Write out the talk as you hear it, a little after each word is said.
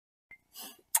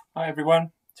Hi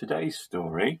everyone, today's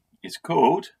story is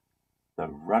called The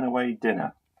Runaway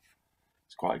Dinner.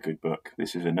 It's quite a good book.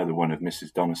 This is another one of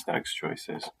Mrs. Donnerstag's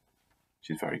choices.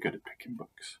 She's very good at picking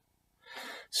books.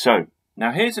 So,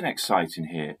 now here's an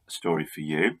exciting story for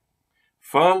you,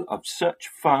 full of such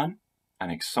fun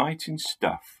and exciting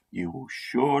stuff. You will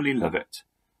surely love it.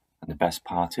 And the best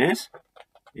part is,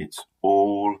 it's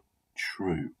all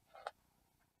true.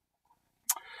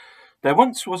 There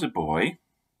once was a boy,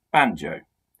 Banjo.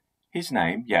 His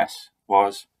name, yes,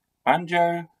 was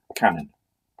Banjo Cannon.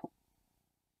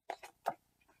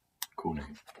 Cool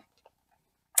name.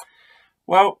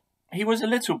 Well, he was a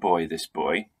little boy, this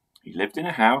boy. He lived in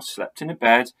a house, slept in a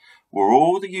bed, wore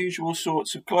all the usual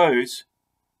sorts of clothes,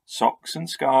 socks and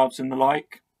scarves and the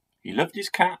like. He loved his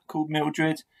cat, called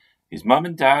Mildred, his mum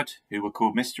and dad, who were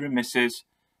called Mr. and Mrs.,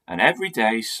 and every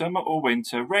day, summer or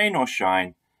winter, rain or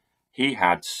shine, he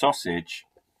had sausage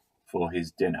for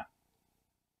his dinner.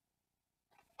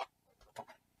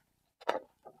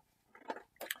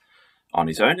 On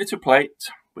his own little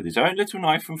plate, with his own little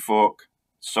knife and fork,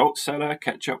 salt cellar,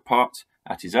 ketchup pot,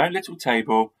 at his own little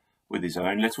table, with his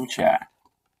own little chair.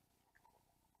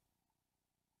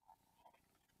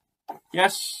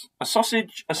 Yes, a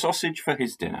sausage for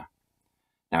his dinner.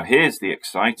 Now here's the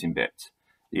exciting bit,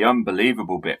 the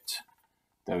unbelievable bit.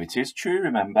 Though it is true,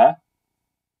 remember.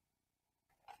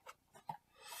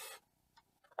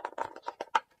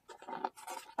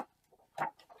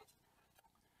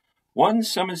 One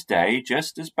summer's day,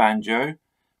 just as Banjo,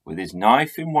 with his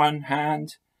knife in one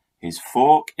hand, his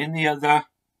fork in the other,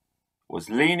 was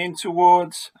leaning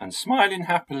towards and smiling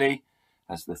happily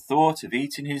as the thought of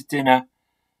eating his dinner,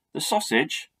 the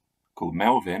sausage, called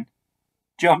Melvin,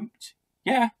 jumped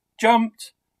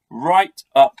right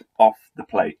up off the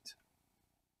plate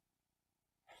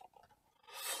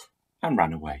and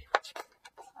ran away.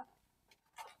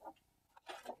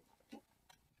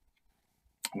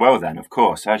 Well then, of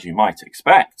course, as you might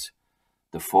expect,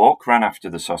 the fork ran after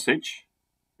the sausage,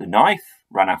 the knife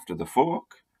ran after the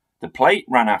fork, the plate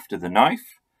ran after the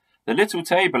knife, the little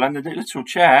table and the little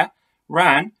chair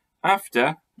ran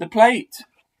after the plate.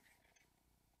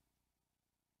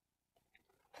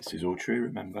 This is all true,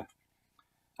 remember.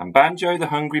 And Banjo, the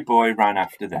hungry boy, ran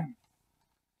after them.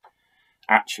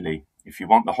 Actually, if you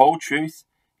want the whole truth,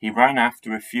 he ran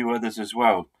after a few others as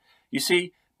well. You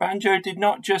see, Banjo did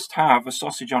not just have a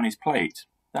sausage on his plate.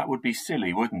 That would be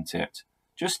silly, wouldn't it?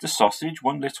 Just a sausage,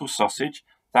 one little sausage,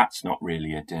 that's not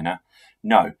really a dinner.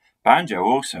 No, Banjo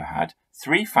also had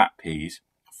 3 fat peas,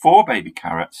 4 baby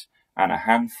carrots, and a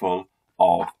handful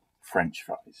of French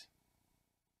fries.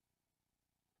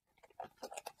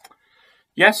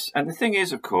 Yes, and the thing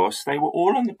is, of course, they were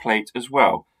all on the plate as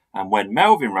well, and when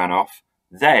Melvin ran off,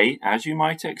 they, as you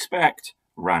might expect,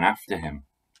 ran after him.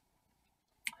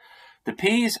 The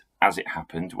peas, as it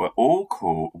happened, were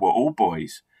all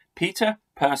boys, Peter,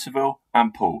 Percival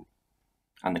and Paul.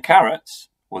 And the carrots,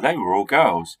 well, they were all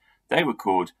girls. They were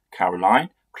called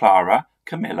Caroline, Clara,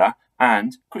 Camilla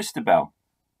and Christabel.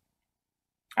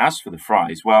 As for the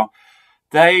fries, well,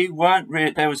 there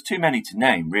was too many to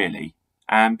name, really.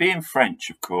 And being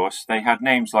French, of course, they had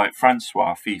names like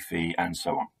Francois, Fifi and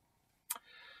so on.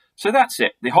 So that's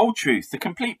it, the whole truth, the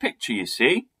complete picture, you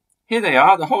see. Here they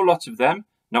are, the whole lot of them,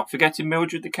 not forgetting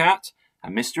Mildred the cat,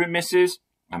 and Mr. and Mrs.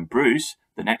 and Bruce,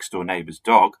 the next door neighbour's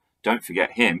dog. Don't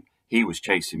forget him, he was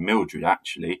chasing Mildred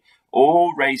actually,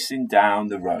 all racing down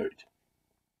the road.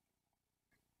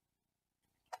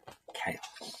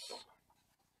 Chaos.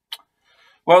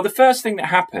 Well, the first thing that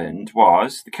happened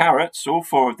was the carrots, all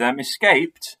 4 of them,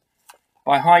 escaped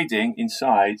by hiding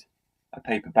inside a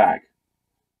paper bag.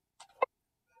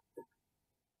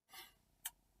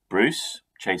 Bruce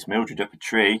chased Mildred up a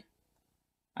tree,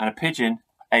 and a pigeon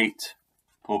ate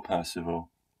poor Percival.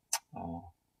 Oh,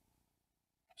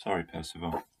 sorry,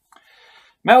 Percival.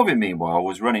 Melvin, meanwhile,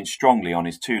 was running strongly on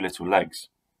his 2 little legs.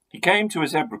 He came to a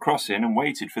zebra crossing and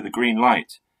waited for the green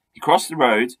light. He crossed the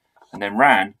road and then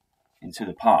ran into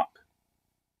the park.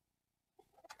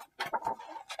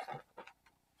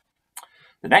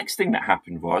 The next thing that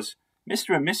happened was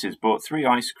Mr. and Mrs. bought 3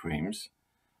 ice creams.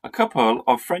 A couple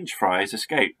of French fries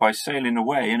escaped by sailing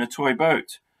away in a toy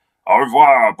boat. Au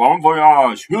revoir, bon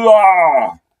voyage,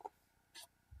 hurrah!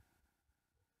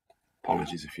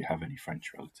 Apologies if you have any French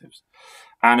relatives.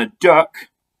 And a duck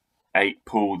ate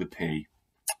Paul the pea.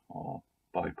 Oh,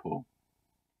 bye, Paul.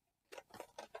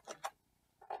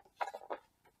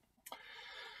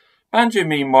 Banjo,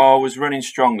 meanwhile, was running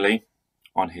strongly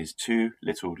on his 2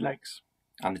 little legs.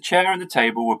 And the chair and the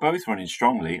table were both running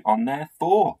strongly on their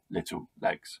 4 little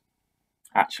legs.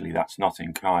 Actually, that's not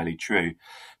entirely true.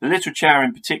 The little chair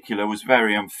in particular was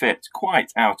very unfit,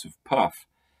 quite out of puff.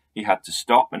 He had to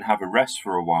stop and have a rest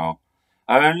for a while.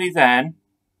 Only then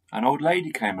an old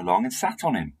lady came along and sat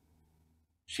on him.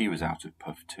 She was out of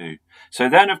puff too. So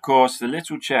then, of course, the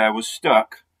little chair was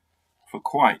stuck for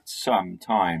quite some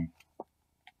time.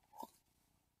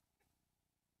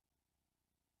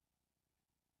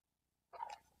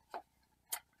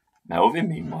 Melvin,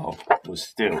 meanwhile, was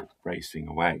still racing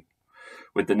away,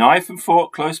 with the knife and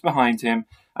fork close behind him,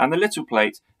 and the little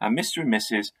plate, and Mr. and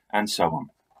Mrs., and so on.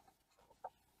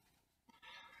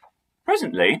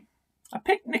 Presently, a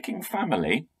picnicking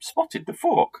family spotted the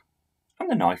fork, and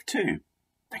the knife too.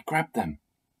 They grabbed them.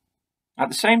 At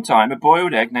the same time, a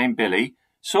boiled egg named Billy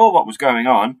saw what was going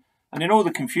on, and in all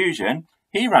the confusion,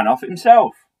 he ran off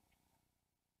himself.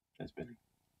 There's Billy.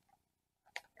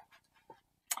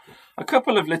 A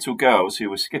couple of little girls who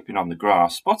were skipping on the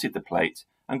grass spotted the plate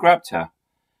and grabbed her.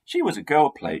 She was a girl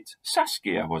plate,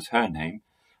 Saskia was her name,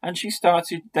 and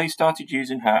they started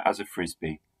using her as a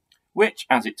frisbee, which,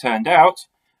 as it turned out,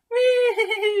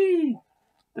 whee,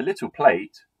 the little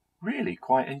plate really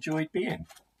quite enjoyed being.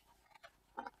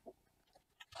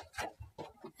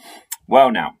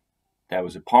 Well now, there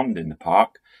was a pond in the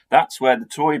park. That's where the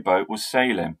toy boat was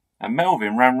sailing, and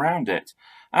Melvin ran round it.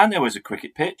 And there was a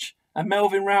cricket pitch, and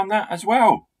Melvin round that as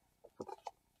well.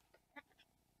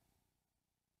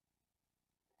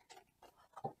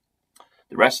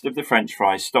 The rest of the French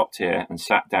fries stopped here and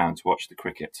sat down to watch the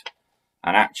cricket,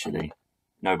 and actually,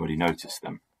 nobody noticed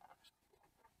them.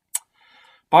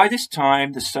 By this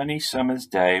time, the sunny summer's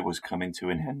day was coming to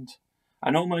an end,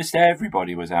 and almost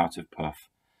everybody was out of puff.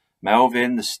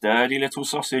 Melvin, the sturdy little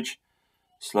sausage,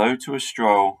 slow to a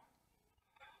stroll,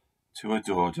 to a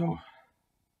dawdle,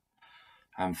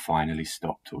 and finally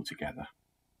stopped altogether.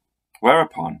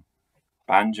 Whereupon,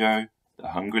 Banjo, the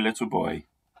hungry little boy,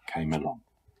 came along.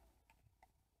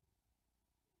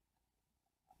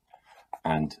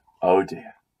 And, oh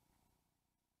dear.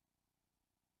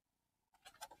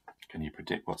 Can you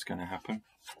predict what's going to happen?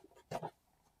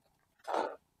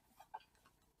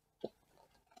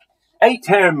 Ate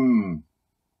him!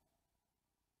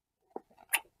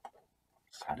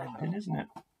 Sad ending, isn't it?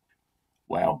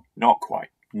 Well, not quite.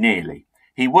 Nearly.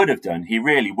 He would have done, he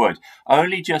really would.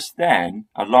 Only just then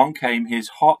along came his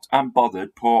hot and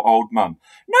bothered poor old mum.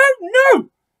 No, no,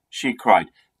 she cried.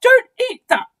 Don't eat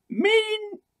that,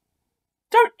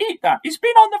 Don't eat that. It's been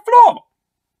on the floor.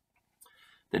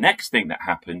 The next thing that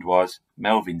happened was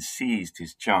Melvin seized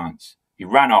his chance. He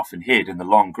ran off and hid in the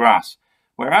long grass,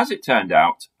 where, as it turned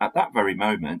out, at that very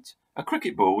moment, a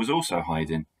cricket ball was also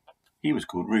hiding. He was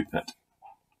called Rupert.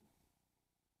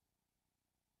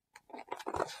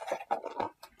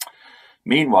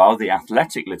 Meanwhile, the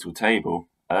athletic little table,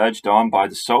 urged on by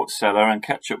the salt cellar and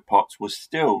ketchup pots, was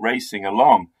still racing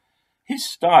along. His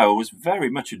style was very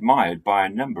much admired by a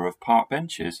number of park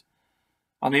benches.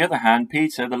 On the other hand,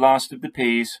 Peter, the last of the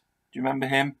peas, do you remember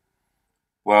him?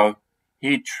 Well,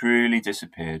 he'd truly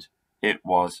disappeared. It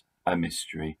was a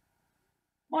mystery.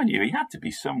 Mind you, he had to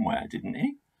be somewhere, didn't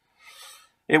he?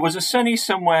 It was a sunny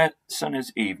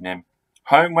summer's evening.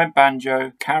 Home went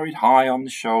Banjo, carried high on the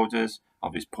shoulders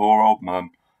of his poor old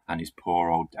mum and his poor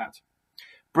old dad.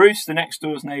 Bruce, the next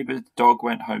door's neighbour's dog,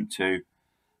 went home too,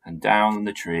 and down on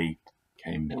the tree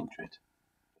came Mildred,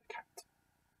 the cat.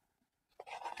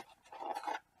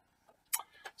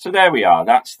 So there we are,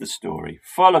 that's the story.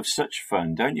 Full of such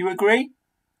fun, don't you agree?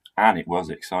 And it was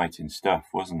exciting stuff,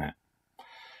 wasn't it?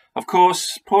 Of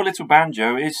course, poor little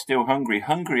Banjo is still hungry,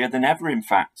 hungrier than ever, in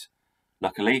fact.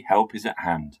 Luckily, help is at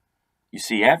hand. You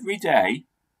see, every day,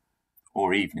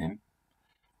 or evening,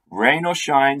 rain or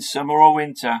shine, summer or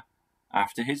winter,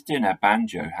 after his dinner,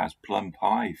 Banjo has plum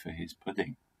pie for his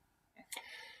pudding.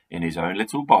 In his own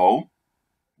little bowl,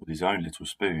 with his own little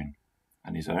spoon,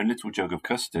 and his own little jug of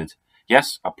custard.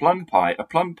 Yes, a plum pie,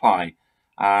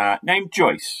 named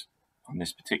Joyce, on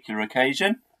this particular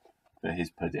occasion, for his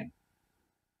pudding.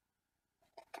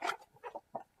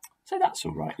 So that's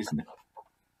all right, isn't it?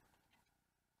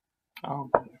 Oh,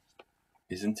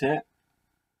 isn't it?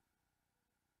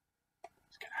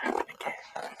 It's going to happen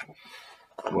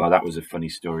again. Well, that was a funny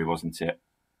story, wasn't it?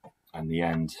 And the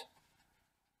end,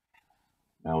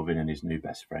 Melvin and his new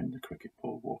best friend, the cricket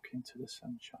ball, walk into the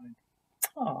sunshine.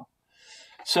 Oh.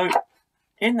 So,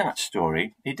 in that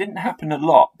story, it didn't happen a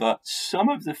lot, but some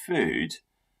of the food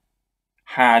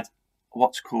had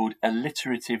what's called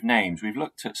alliterative names. We've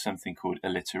looked at something called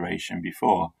alliteration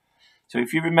before. So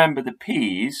if you remember, the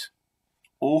peas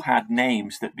all had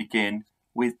names that begin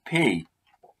with P.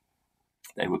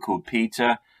 They were called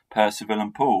Peter, Percival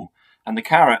and Paul. And the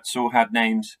carrots all had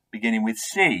names beginning with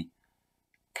C.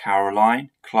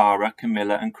 Caroline, Clara,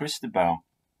 Camilla and Christabel.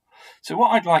 So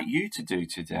what I'd like you to do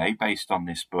today, based on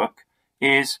this book,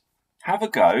 is have a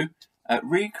go at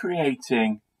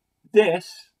recreating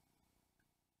this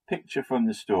picture from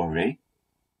the story,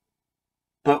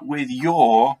 but with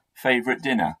your favourite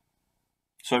dinner.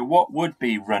 So what would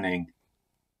be running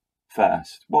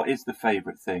first? What is the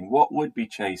favourite thing? What would be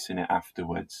chasing it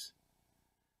afterwards?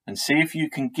 And see if you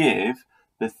can give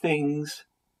the things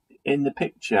in the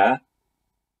picture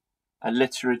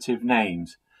alliterative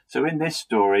names. So in this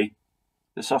story,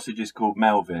 the sausage is called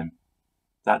Melvin.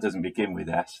 That doesn't begin with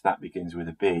S, that begins with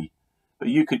a B. But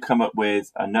you could come up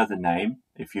with another name,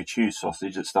 if you choose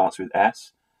sausage, that starts with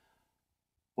S.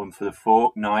 One for the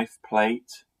fork, knife,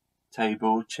 plate,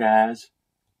 table, chairs,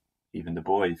 even the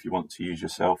boy if you want to use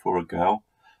yourself or a girl.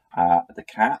 The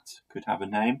cat could have a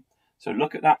name. So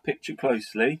look at that picture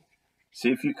closely.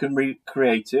 See if you can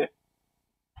recreate it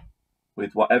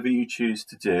with whatever you choose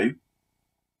to do.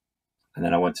 And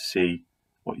then I want to see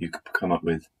what you could come up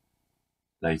with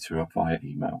later via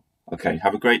email. Okay,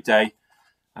 have a great day,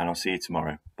 and I'll see you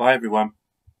tomorrow. Bye, everyone.